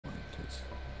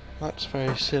That's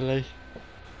very silly.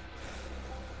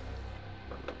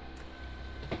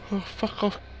 Oh, fuck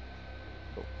off.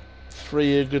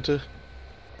 Friegade.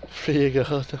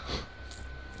 Friegade.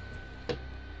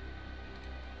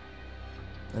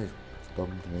 They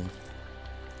bombed me.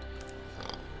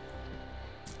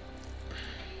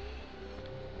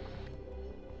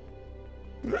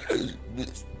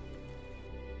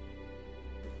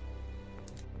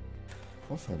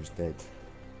 I thought I was dead.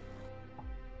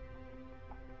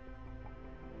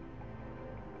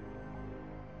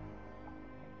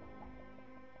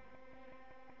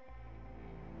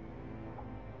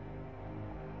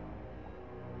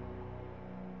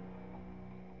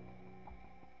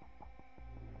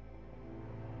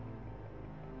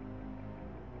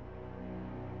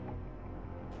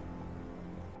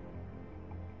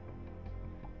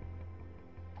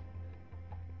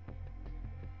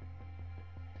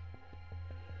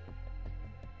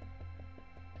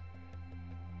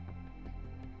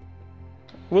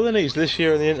 Will the news this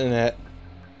year on the internet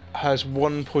has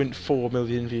 1.4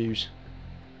 million views.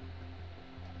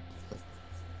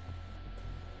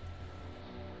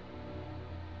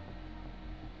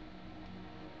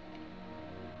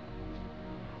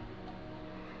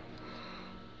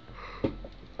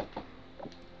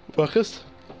 Marcus?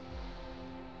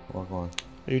 Oh, go on.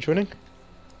 Are you joining?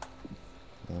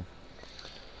 No.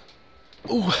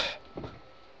 Ooh!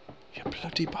 You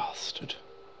bloody bastard.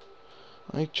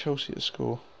 I need Chelsea to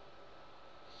score.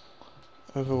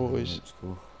 Otherwise,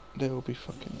 there will be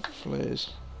fucking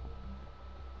flares.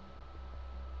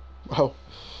 Wow.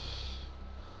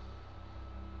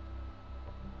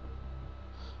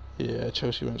 Yeah,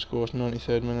 Chelsea won't score. It's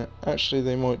 93rd minute. Actually,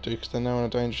 they might do because they're now on a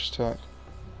dangerous attack.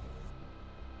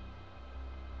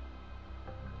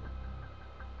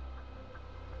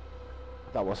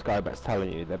 Is that what Sky Bet's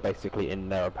telling you? They're basically in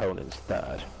their opponent's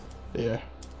third. Yeah.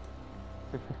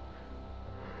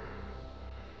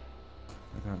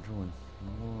 I can't join.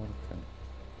 Oh, okay.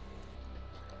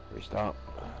 Restart.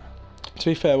 To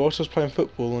be fair, whilst I was playing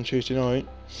football on Tuesday night,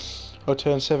 I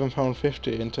turned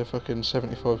 £7.50 into fucking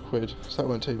 75 quid. So that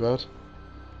wasn't too bad.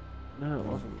 No, it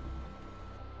wasn't.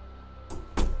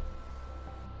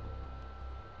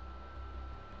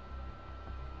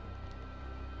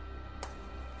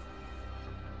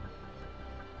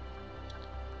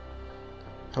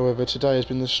 However, today has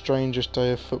been the strangest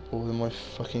day of football in my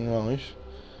fucking life.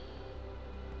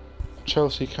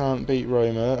 Chelsea can't beat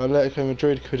Roma. Atletico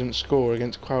Madrid couldn't score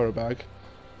against Qarabag.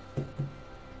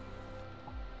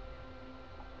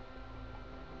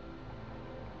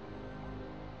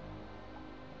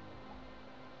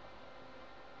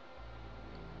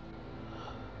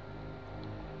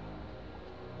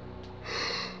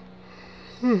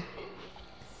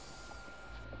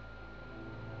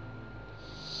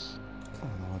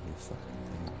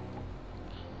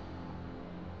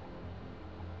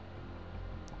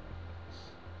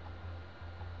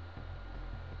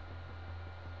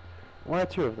 Why are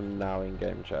two of them now in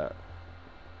game chat?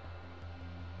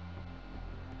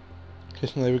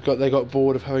 Because they got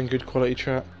bored of having good quality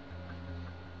chat.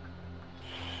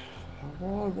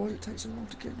 Why did it take so long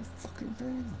to get in the fucking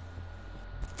thing?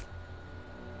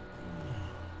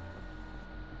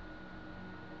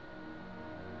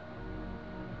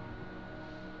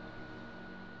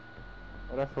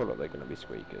 But I feel like they're going to be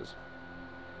squeakers.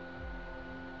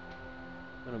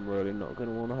 And I'm really not going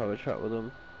to want to have a chat with them.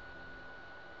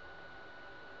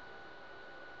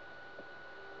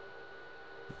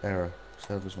 Error.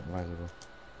 Server's not available.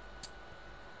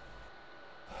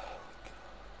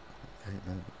 Okay,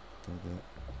 no, don't do it.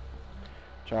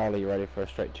 Charlie, you ready for a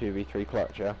straight 2v3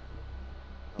 clutch, yeah?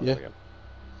 Oh, Yeah. there we go.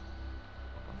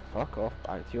 Fuck off,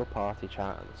 back to your party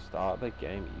chat and start the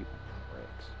game, you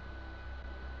pricks.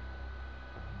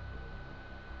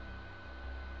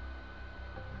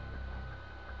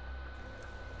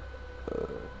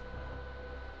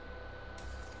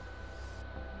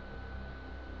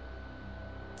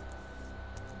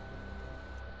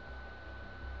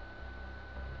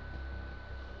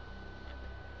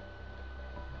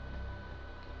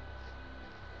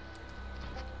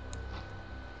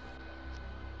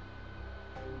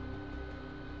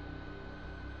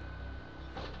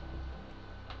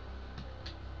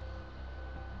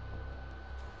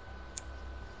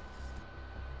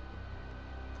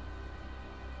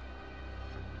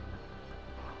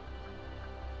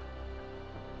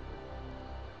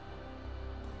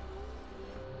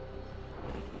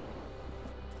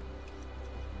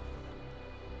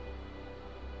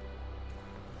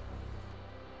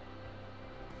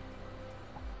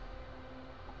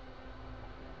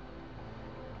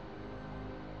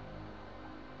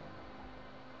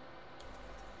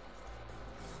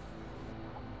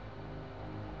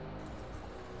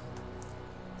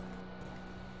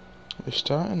 Are we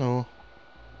starting or?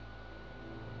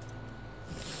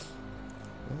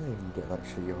 I don't even get that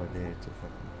shitty idea to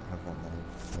fucking have that name.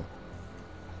 But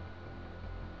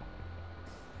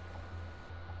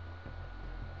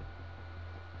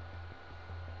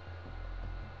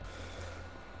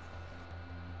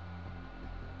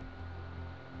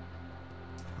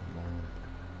come on.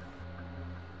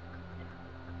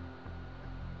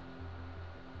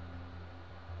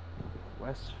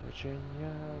 West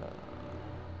Virginia.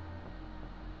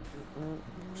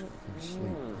 Just go to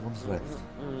sleep. One's left.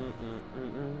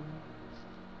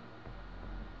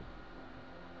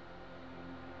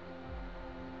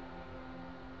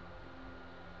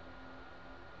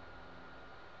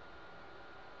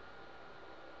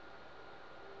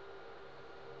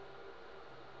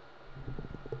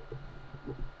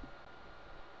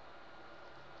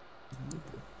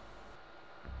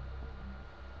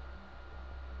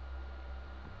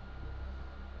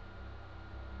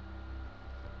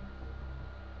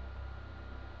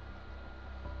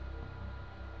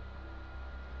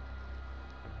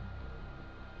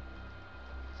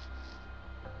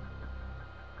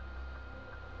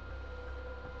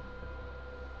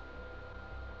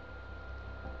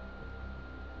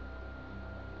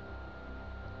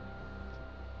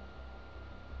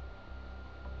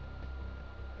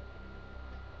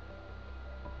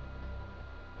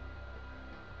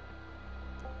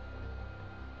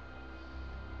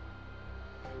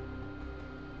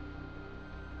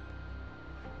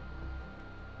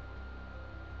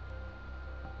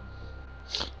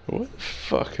 What the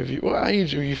fuck have you? What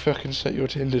age have you fucking set your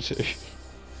Tinder to?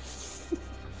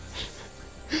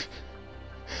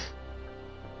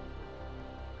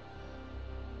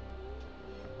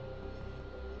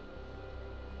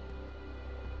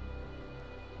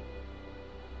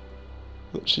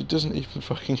 Look, she doesn't even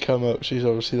fucking come up. She's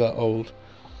obviously that old.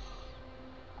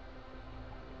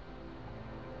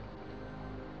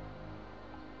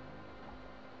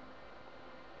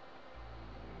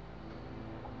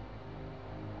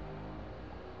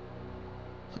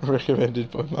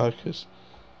 Recommended by Marcus.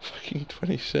 Fucking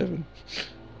 27.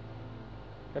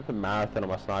 Go for marathon on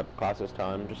my sniper class this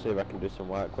time, just see if I can do some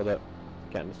work with it.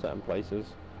 Get into certain places.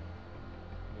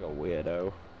 You got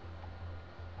weirdo.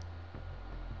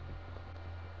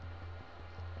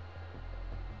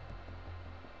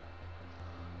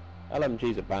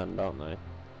 LMGs are banned, aren't they?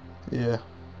 Yeah.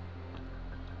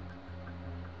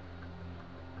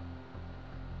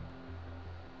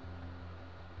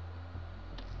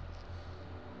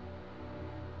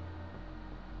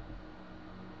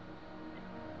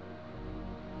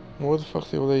 Why the fuck are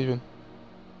they all leaving?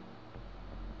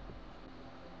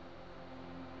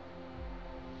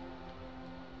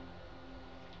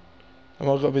 Am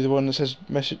I got to be the one that says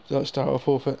message that start or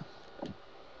forfeit?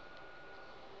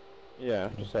 Yeah,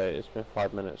 just say it's been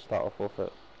 5 minutes, start or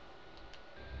forfeit.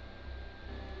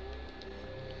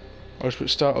 I just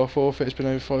put start or forfeit, it's been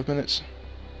over 5 minutes.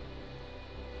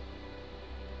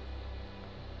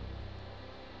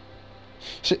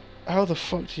 See, how the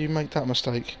fuck do you make that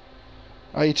mistake?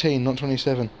 18, not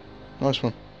 27. Nice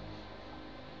one.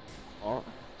 What?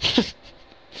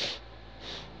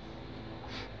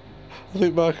 I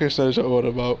think Marcus knows what I'm on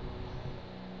about.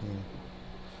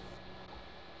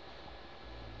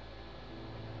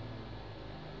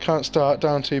 Can't start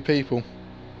down 2 people.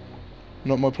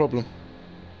 Not my problem.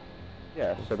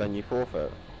 Yeah, so then you forfeit.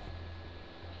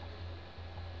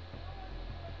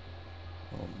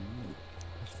 Oh, no.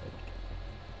 That's fake.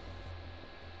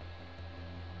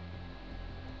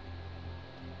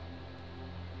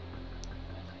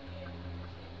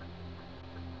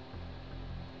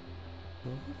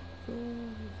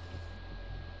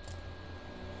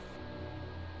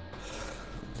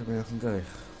 Does that mean I can go?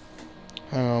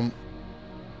 Hang on.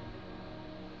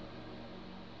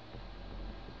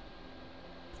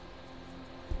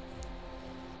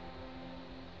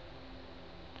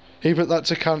 He put that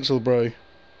to cancel, bro.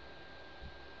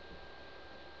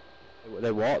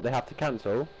 They what? They have to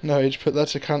cancel? No, he just put that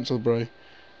to cancel, bro.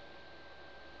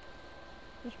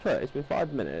 Just put, it's been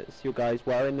 5 minutes, you guys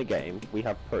were in the game, we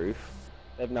have proof.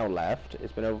 They've now left,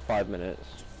 it's been over 5 minutes.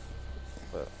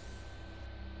 But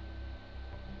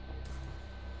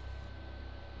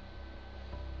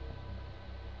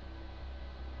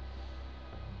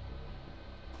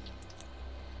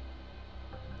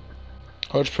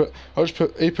I just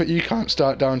put, he put you can't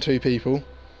start down 2 people.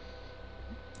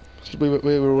 We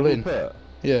were all in. put,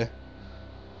 Yeah.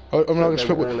 I'm not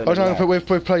gonna put, I'm not gonna put,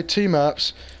 we've played 2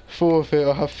 maps, forfeit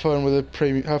or have fun with a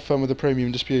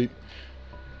premium dispute.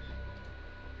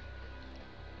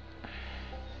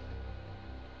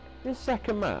 this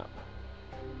second map.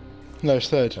 No, it's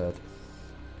third. Third.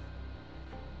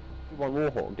 We won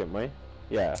Warhawk, didn't we?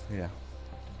 Yeah. Yeah.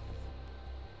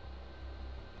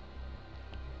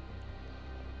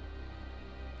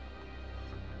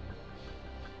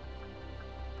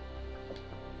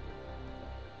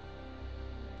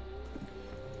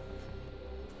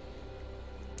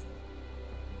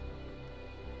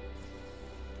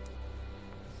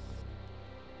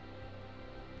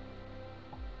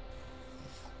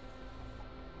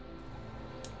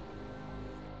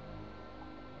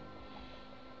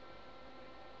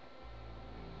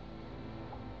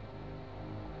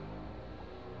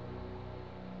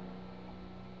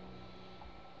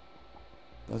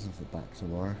 Doesn't fit back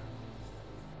tomorrow.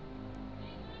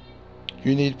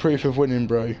 You need proof of winning,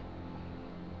 bro.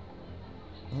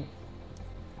 Oh,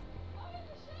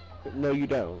 No, you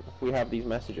don't. We have these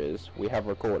messages. We have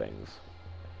recordings.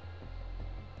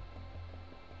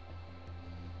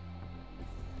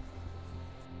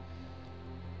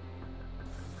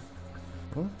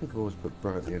 why do people always put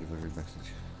bro at the end of every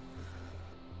message?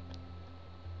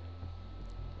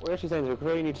 What we're actually saying is,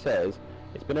 because all you need to say is,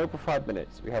 it's been over 5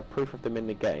 minutes, we have proof of them in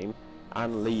the game,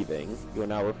 and leaving, you're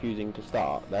now refusing to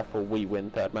start, therefore we win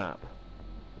third map.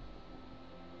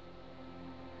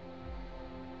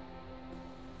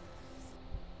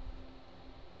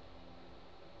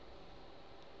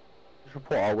 Just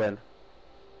report our win.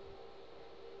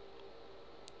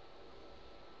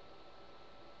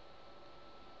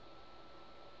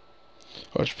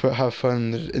 I just put have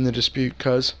fun in the dispute,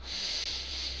 cuz.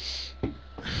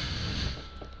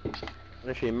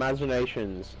 Actually,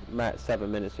 Imaginations met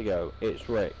 7 minutes ago. It's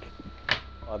Rick.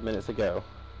 5 minutes ago.